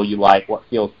what bow you like, what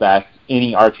feels best.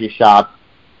 Any archery shop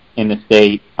in the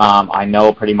state, I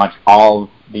know pretty much all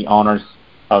the owners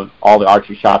of all the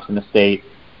archery shops in the state.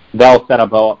 They'll set a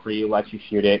bow up for you, let you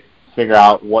shoot it, figure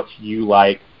out what you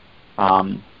like.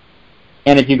 And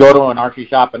if you go to an archery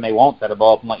shop and they won't set a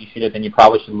bow up and let you shoot it, then you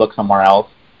probably should look somewhere else.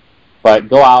 But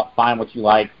go out, find what you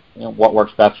like, what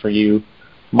works best for you.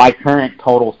 my current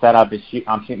total setup is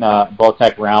I'm shooting a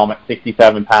Bowtech Realm at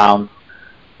 67 pounds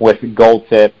with gold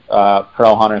tip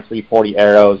Pro Hunter 340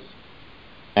 arrows,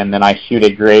 and then I shoot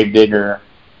a Gravedigger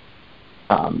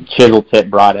chisel tip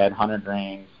broadhead 100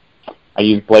 grains. I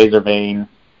use Blazer Vane,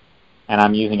 and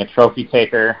I'm using a Trophy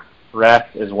Taker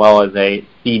rest as well as a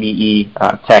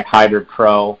CBE Tech Hybrid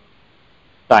Pro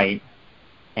sight,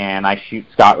 and I shoot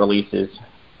Scott releases.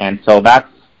 And so that's,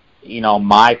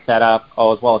 my setup,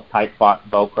 as well as tight spot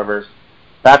bow quivers.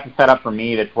 That's a setup for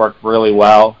me that's worked really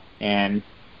well. And,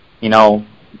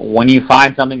 when you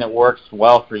find something that works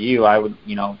well for you, I would,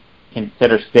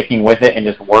 consider sticking with it and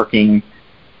just working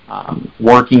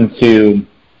to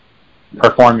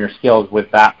perform your skills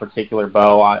with that particular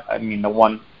bow. I mean,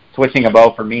 switching a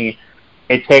bow for me,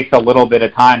 it takes a little bit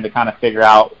of time to kind of figure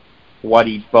out what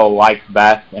each bow likes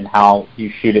best and how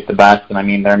you shoot it the best. And I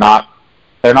mean, they're not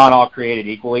all created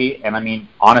equally. And I mean,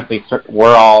 honestly,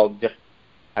 we're all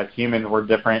as humans, we're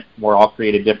different. We're all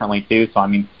created differently too. So I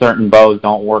mean, certain bows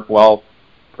don't work well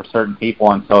for certain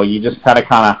people, and so you just gotta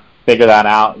kind of figure that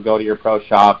out. Go to your pro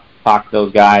shop, talk to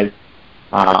those guys.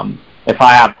 If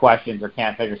I have questions or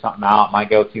can't figure something out, my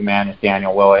go-to man is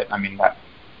Daniel Willett. I mean,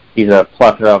 he's a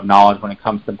plethora of knowledge when it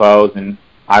comes to bows, and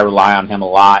I rely on him a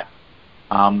lot.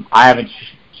 I haven't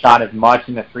shot as much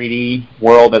in the 3D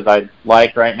world as I'd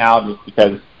like right now, just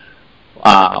because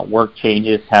work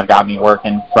changes have got me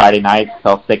working Friday nights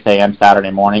till 6 a.m.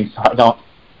 Saturday morning, so it's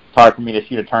hard for me to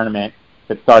shoot a tournament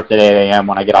that starts at 8 a.m.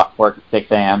 when I get off work at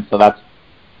 6 a.m. So that's,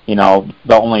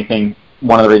 the only thing,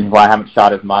 one of the reasons why I haven't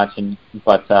shot as much.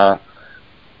 But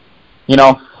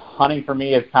hunting for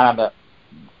me is kind of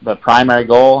the primary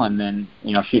goal, and then,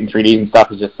 shooting 3Ds and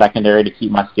stuff is just secondary to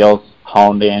keep my skills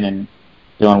honed in and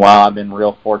doing well. I've been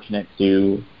real fortunate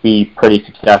to be pretty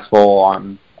successful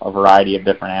on a variety of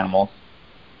different animals.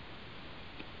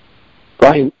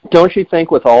 Brian, don't you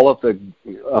think with all of the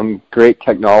great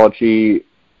technology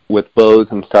with bows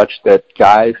and such that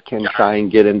guys can try and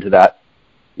get into that,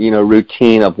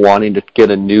 routine of wanting to get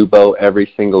a new bow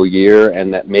every single year,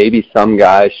 and that maybe some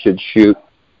guys should shoot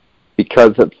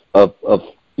because of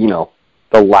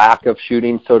the lack of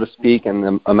shooting, so to speak, and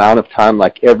the amount of time,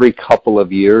 like every couple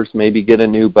of years, maybe get a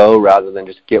new bow rather than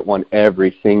just get one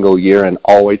every single year and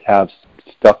always have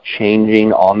stuff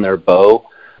changing on their bow?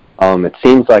 It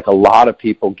seems like a lot of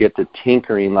people get to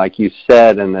tinkering, like you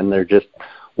said, and then they're just,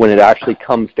 when it actually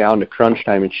comes down to crunch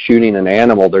time and shooting an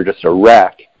animal, they're just a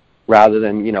wreck, rather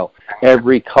than,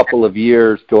 every couple of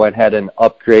years going ahead and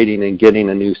upgrading and getting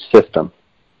a new system.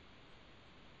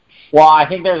 Well, I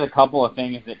think there's a couple of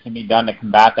things that can be done to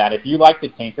combat that. If you like to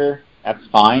tinker, that's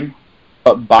fine,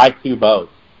 but buy two bows.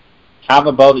 Have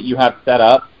a bow that you have set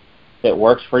up that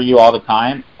works for you all the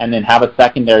time, and then have a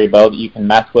secondary bow that you can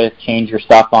mess with, change your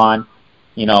stuff on,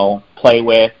 play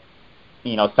with,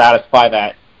 satisfy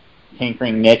that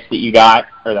tinkering niche that you got,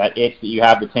 or that itch that you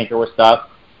have to tinker with stuff.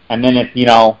 And then if,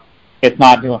 it's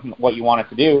not doing what you want it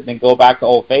to do, then go back to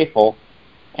Old Faithful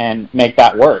and make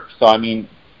that work. So, I mean,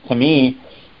 to me,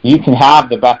 you can have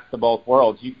the best of both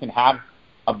worlds. You can have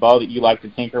a bow that you like to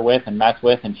tinker with and mess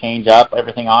with and change up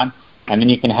everything on, and then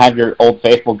you can have your Old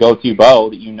Faithful go-to bow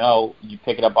that you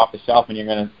pick it up off the shelf and you're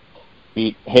going to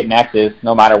be hitting X's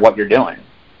no matter what you're doing.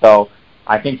 So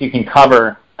I think you can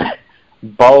cover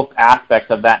both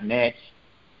aspects of that niche,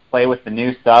 play with the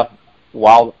new stuff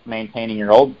while maintaining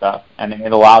your old stuff, and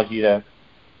it allows you to,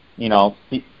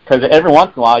 because every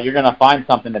once in a while you're going to find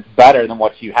something that's better than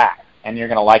what you had, and you're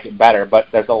going to like it better, but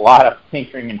there's a lot of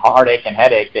tinkering and heartache and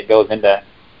headache that goes into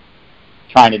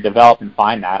trying to develop and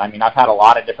find that. I mean, I've had a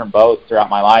lot of different bows throughout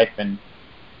my life, and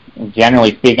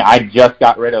generally speaking, I just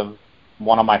got rid of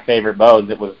one of my favorite bows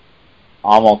that was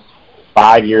almost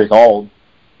 5 years old,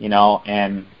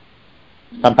 and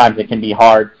sometimes it can be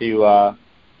hard to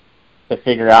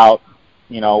figure out,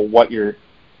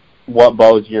 what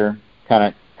bows your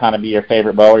kind of be your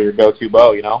favorite bow or your go-to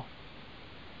bow,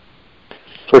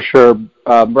 For sure.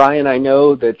 Brian, I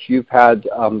know that you've had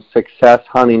success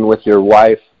hunting with your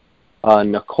wife,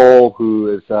 Nicole, who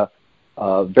is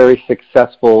a very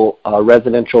successful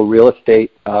residential real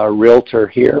estate realtor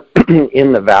here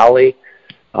in the Valley.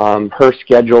 Her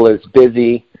schedule is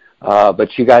busy,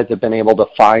 but you guys have been able to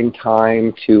find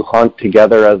time to hunt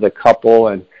together as a couple,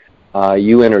 and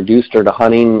you introduced her to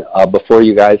hunting before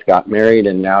you guys got married,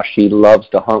 and now she loves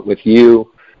to hunt with you.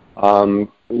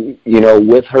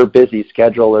 With her busy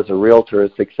schedule as a realtor,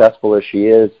 as successful as she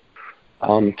is,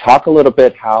 talk a little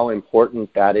bit how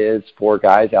important that is for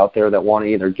guys out there that want to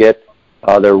either get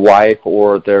their wife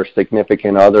or their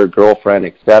significant other, girlfriend,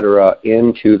 etc.,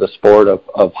 into the sport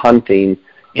of hunting.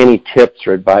 Any tips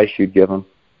or advice you'd give them?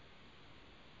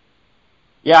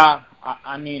 Yeah,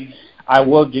 I mean, I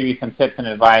will give you some tips and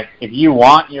advice. If you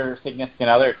want your significant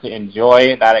other to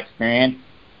enjoy that experience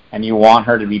and you want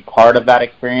her to be part of that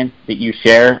experience that you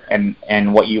share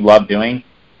and what you love doing,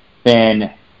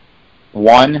 then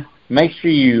one, make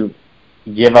sure you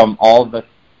give them all the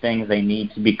things they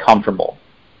need to be comfortable.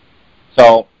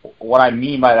 So what I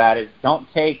mean by that is don't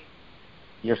take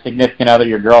your significant other,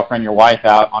 your girlfriend, your wife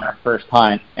out on her first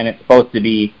hunt, and it's supposed to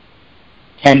be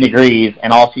 10 degrees,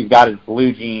 and all she's got is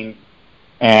blue jeans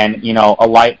and, you know, a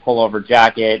light pullover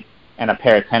jacket and a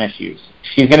pair of tennis shoes.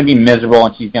 She's going to be miserable,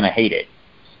 and she's going to hate it.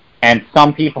 And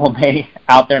some people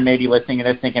out there may be listening to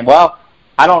this thinking, well,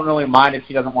 I don't really mind if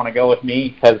she doesn't want to go with me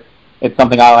because it's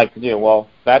something I like to do. Well,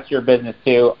 that's your business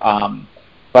too.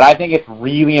 But I think it's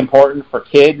really important for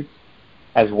kids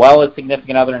as well as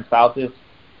significant other and spouses,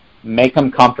 make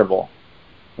them comfortable.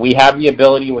 We have the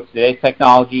ability with today's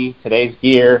technology, today's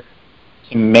gear,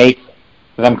 to make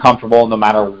them comfortable no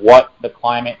matter what the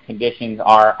climate conditions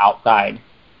are outside.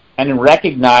 And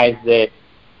recognize that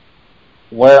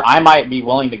where I might be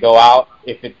willing to go out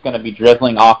if it's going to be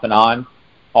drizzling off and on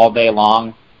all day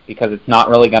long because it's not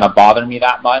really going to bother me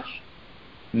that much,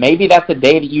 maybe that's a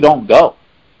day that you don't go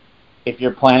if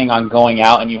you're planning on going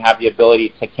out and you have the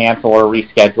ability to cancel or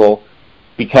reschedule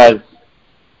because,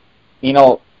 you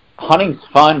know, hunting's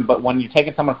fun, but when you're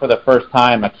taking someone for the first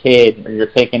time, a kid, or you're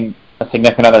taking a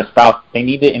significant other, spouse, they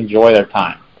need to enjoy their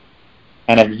time.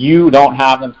 And if you don't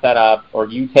have them set up or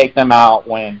you take them out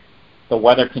when the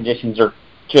weather conditions are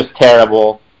just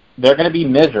terrible, they're going to be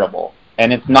miserable.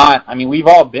 And it's not, I mean, we've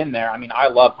all been there. I mean, I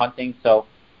love hunting, so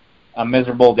a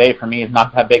miserable day for me is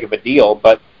not that big of a deal.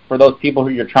 But for those people who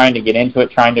you're trying to get into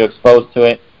it, trying to expose to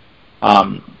it,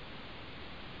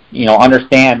 you know,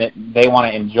 understand that they want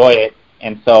to enjoy it.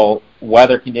 And so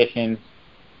weather conditions,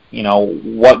 you know,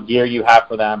 what gear you have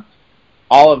for them,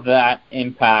 all of that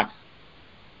impacts,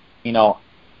 you know,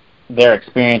 their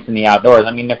experience in the outdoors.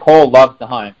 I mean, Nicole loves to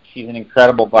hunt. She's an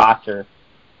incredible glasser,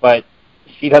 but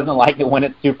she doesn't like it when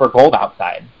it's super cold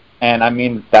outside. And, I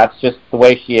mean, that's just the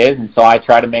way she is. And so I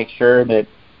try to make sure that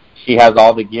she has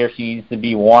all the gear she needs to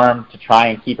be warm, to try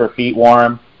and keep her feet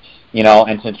warm, you know,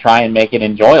 and to try and make it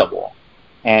enjoyable.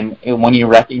 And when you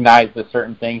recognize the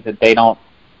certain things that they don't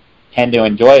tend to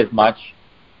enjoy as much,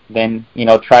 then, you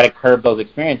know, try to curb those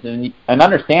experiences. And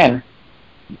understand,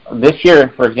 this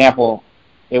year, for example,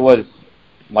 it was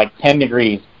like 10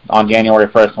 degrees on January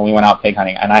 1st when we went out pig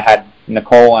hunting. And I had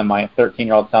Nicole and my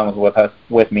 13-year-old son was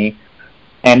with me.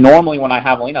 And normally when I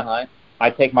have Alina hunt, I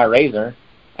take my Razor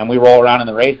and we roll around in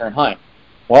the Razor and hunt.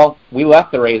 Well, we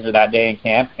left the Razor that day in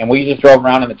camp, and we just drove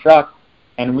around in the truck,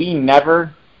 and we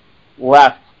never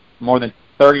left more than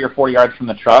 30 or 40 yards from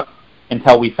the truck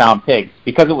until we found pigs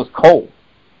because it was cold.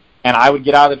 And I would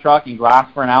get out of the truck and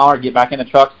glass for an hour, get back in the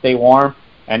truck, stay warm,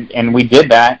 and we did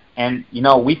that. And, you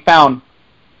know, we found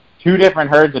 2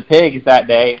 different herds of pigs that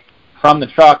day from the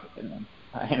truck. And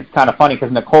it's kind of funny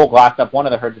because Nicole glassed up one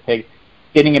of the herds of pigs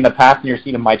sitting in the passenger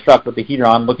seat of my truck with the heater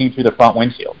on, looking through the front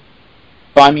windshield.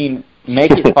 So, I mean,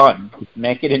 make it fun.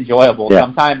 Make it enjoyable. Yeah.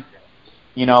 Sometimes,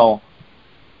 you know,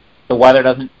 the weather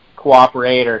doesn't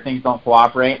cooperate or things don't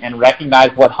cooperate, and recognize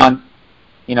what hunts,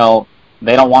 you know,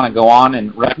 they don't want to go on,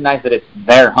 and recognize that it's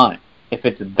their hunt. If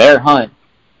it's their hunt,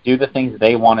 do the things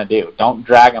they want to do. Don't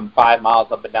drag them 5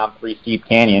 miles up and down 3 steep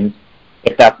canyons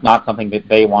if that's not something that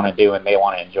they want to do and they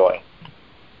want to enjoy.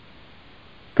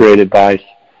 Great advice.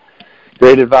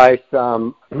 Great advice,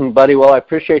 buddy. Well, I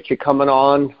appreciate you coming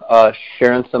on,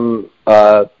 sharing some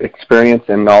experience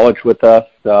and knowledge with us.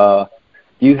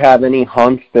 Do you have any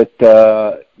hunts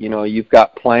that you know, you've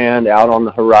got planned out on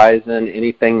the horizon?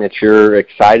 Anything that you're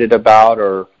excited about,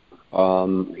 or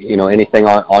you know, anything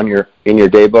in your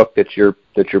day book that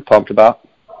you're pumped about?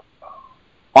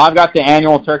 Well, I've got the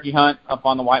annual turkey hunt up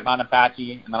on the White Mountain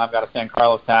Apache, and then I've got a San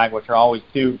Carlos tag, which are always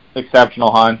 2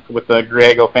 exceptional hunts with the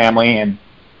Griego family. And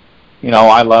you know,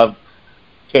 I love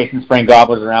chasing spring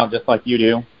gobblers around just like you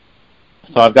do.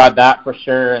 So I've got that for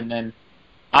sure. And then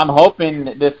I'm hoping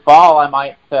that this fall I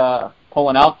might pull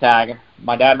an elk tag.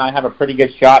 My dad and I have a pretty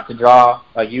good shot to draw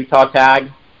a Utah tag,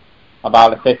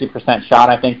 about a 50% shot,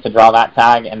 I think, to draw that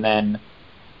tag. And then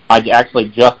I actually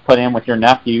just put in with your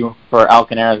nephew for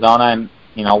elk in Arizona. And,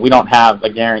 you know, we don't have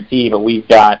a guarantee, but we've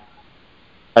got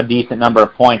a decent number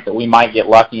of points that we might get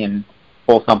lucky and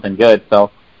pull something good.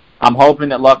 So I'm hoping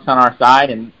that luck's on our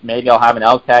side, and maybe I'll have an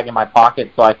elk tag in my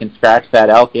pocket so I can scratch that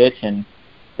elk itch and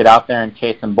get out there and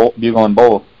chase some bugling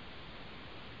bulls.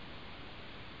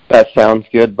 That sounds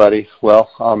good, buddy.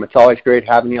 Well, it's always great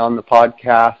having you on the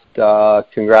podcast.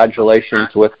 Congratulations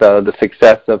with the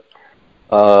success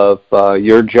of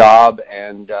your job,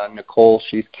 and Nicole,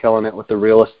 she's killing it with the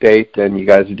real estate, and you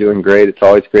guys are doing great. It's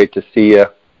always great to see you.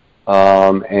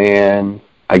 And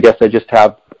I guess I just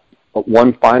have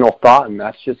one final thought, and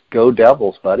that's just go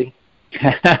Devils, buddy.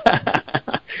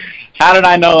 How did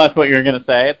I know that's what you were going to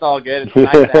say? It's all good. It's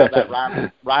nice to have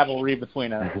that rivalry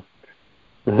between us.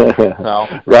 So.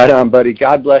 Right on, buddy.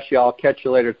 God bless you. I'll catch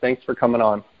you later. Thanks for coming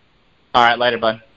on. All right, later, bud.